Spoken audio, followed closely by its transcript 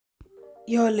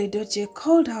Yul Edochie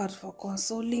called out for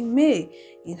consoling May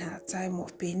in her time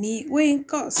of pain weighing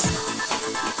costs.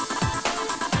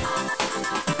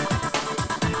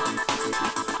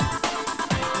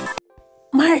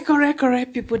 My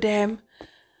correct people them.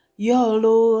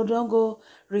 Yolo don't go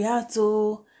react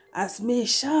to as May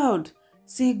shout,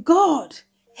 say God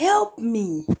help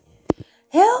me.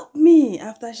 Help me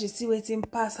after she see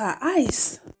wetin pass her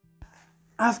eyes.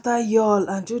 After Yul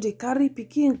and Judy carry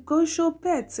pikin go show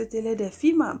pet say tell the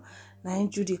female, na im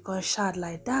Judy come shout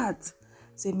like that.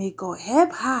 Say make God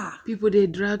help her. People dey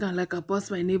drag am like I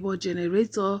pass my neighbor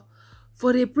generator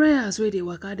for the prayers wey dey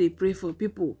waka dey pray for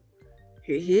people.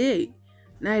 Hey,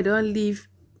 now I don leave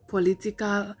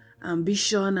political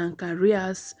ambition and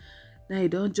careers. Now I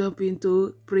don jump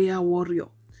into prayer warrior.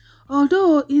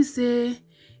 Although he say,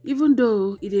 even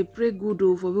though he dey pray good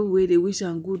for people wey dey wish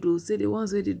am good say the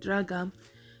ones wey dey drag am,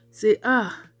 say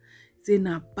say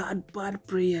na bad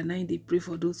prayer na im dey pray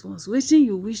for those ones. Wetin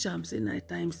you wish am say na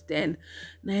times 10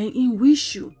 na im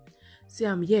wish you. Say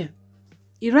am here.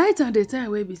 He write at the time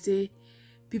wey be say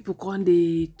people come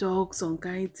dey talk some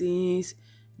kind things,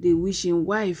 dey wish him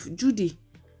wife Judy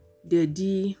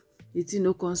deadi, the thing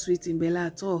no come sweet him belle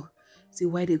at all. Say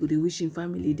why they go dey wish him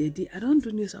family deadi. I don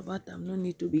do news about am, no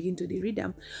need to begin to dey read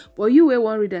am, but you wey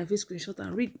wan read am fit screenshot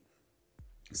and read.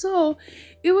 So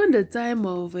even the time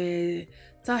of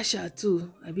Tasha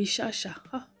too, abi Shasha,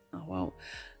 oh wow,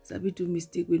 sabi do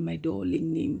mistake with my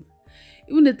darling name.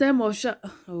 Even the time of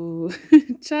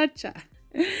Chacha.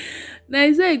 Now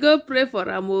he say go pray for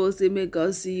am, say may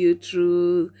God see you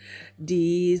through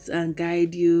this and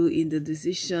guide you in the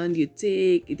decision you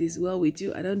take. It is well with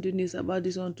you. I don't do news about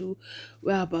this one too.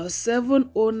 Where about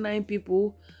 709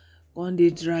 people on the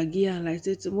drag here and like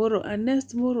say tomorrow and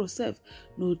next tomorrow self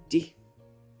no day.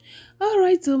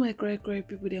 Alright, so my correct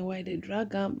people, then why they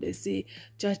drag am? They say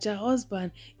Chacha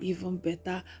husband even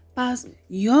better pass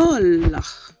Yul.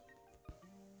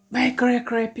 My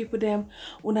correct people them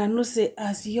una know say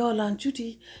as Yul and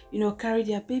Judy, carry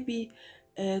their baby,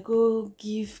 go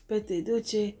give Pete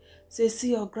Edochie, say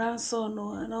see your grandson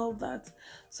and all that.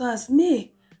 So as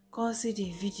me come see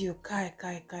the video, kai.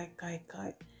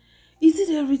 Is it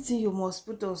everything you must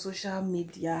put on social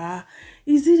media?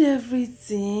 Is it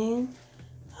everything?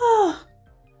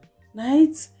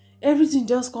 Night, everything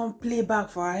just come play back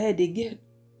for her head again.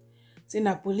 Say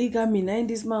na polygamy, na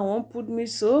this man won't put me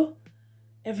so.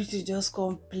 Everything just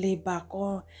come play back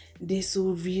on. They so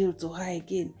real to her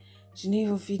again. She didn't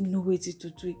even feel no way to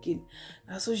do again.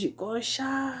 And so she go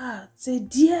shout, say,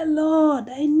 dear Lord,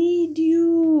 I need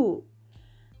you.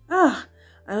 And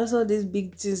also these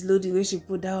big things loading when she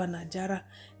put down on Najara.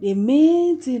 The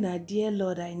main thing, dear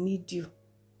Lord, I need you.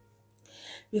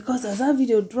 Because as that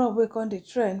video drop, we on the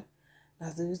trend,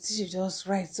 as the she just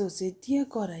write, so say, dear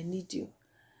God, I need you.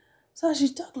 So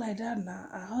she talk like that now,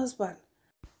 her husband,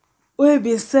 we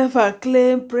be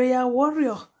self-acclaimed prayer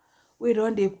warrior. We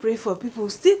don't they pray for people.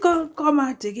 Still can't come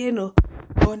out again.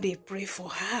 Don't they pray for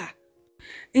her?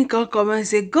 In can come and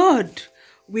say, God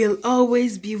will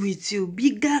always be with you.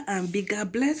 Bigger and bigger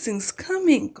blessings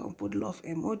coming. Come put love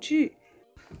emoji.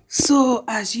 So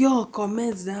as your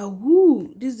comments now,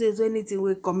 this is anything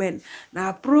we comment.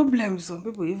 Now problems, some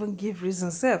people even give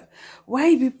reason self.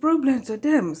 Why be problem to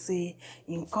them? Say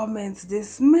in comments, they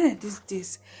smell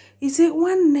this. He say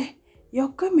one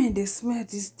your comment they smell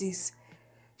this.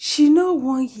 She no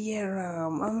one hear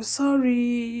I'm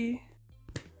sorry.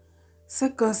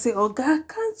 Second say, Oga,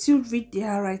 can't you read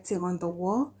their writing on the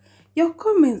wall? Your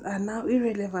comments are now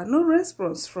irrelevant. No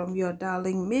response from your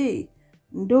darling May.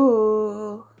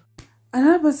 No.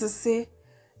 Another person say,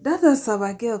 that a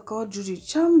Saba girl called Judy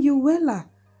charm you wella.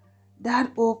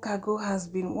 That old cargo has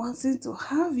been wanting to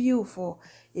have you for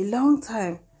a long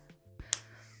time,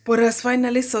 but has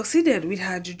finally succeeded with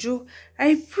her juju.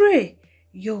 I pray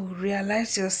you'll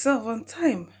realize yourself on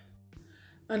time.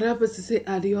 Another person say,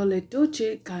 Yul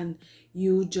Edochie, can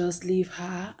you just leave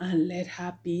her and let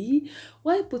her be?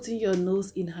 Why putting your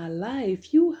nose in her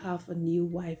life? You have a new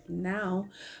wife now.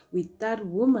 With that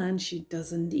woman, she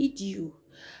doesn't need you.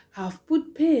 Have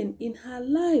put pain in her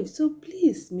life. So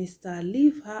please, mister,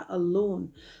 leave her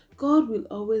alone. God will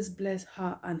always bless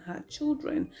her and her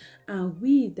children, and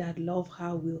we that love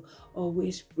her will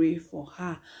always pray for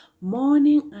her.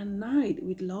 Morning and night,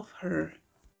 we love her.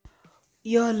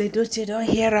 Yul Edochie don't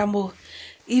hear am.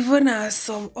 Even as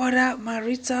some other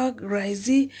marital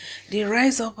rising, they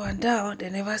rise up and down, they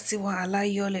never see one allow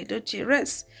Yul Edochie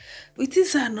rest. With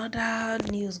this another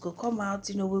news go come out,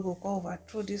 we go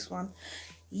overthrow this one.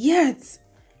 Yet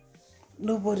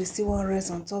nobody still want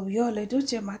rest on top Yul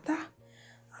Edochie matter.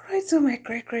 Alright, so my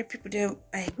great people, them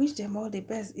I wish them all the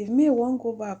best. If me won't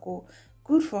go back,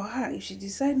 good for her. If she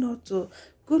decide not to,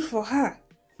 good for her.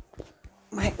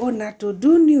 My own na to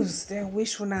do news, then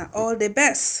wish una all the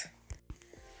best.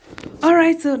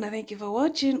 Alright, so now thank you for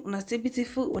watching. Una stay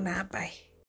beautiful, una bye.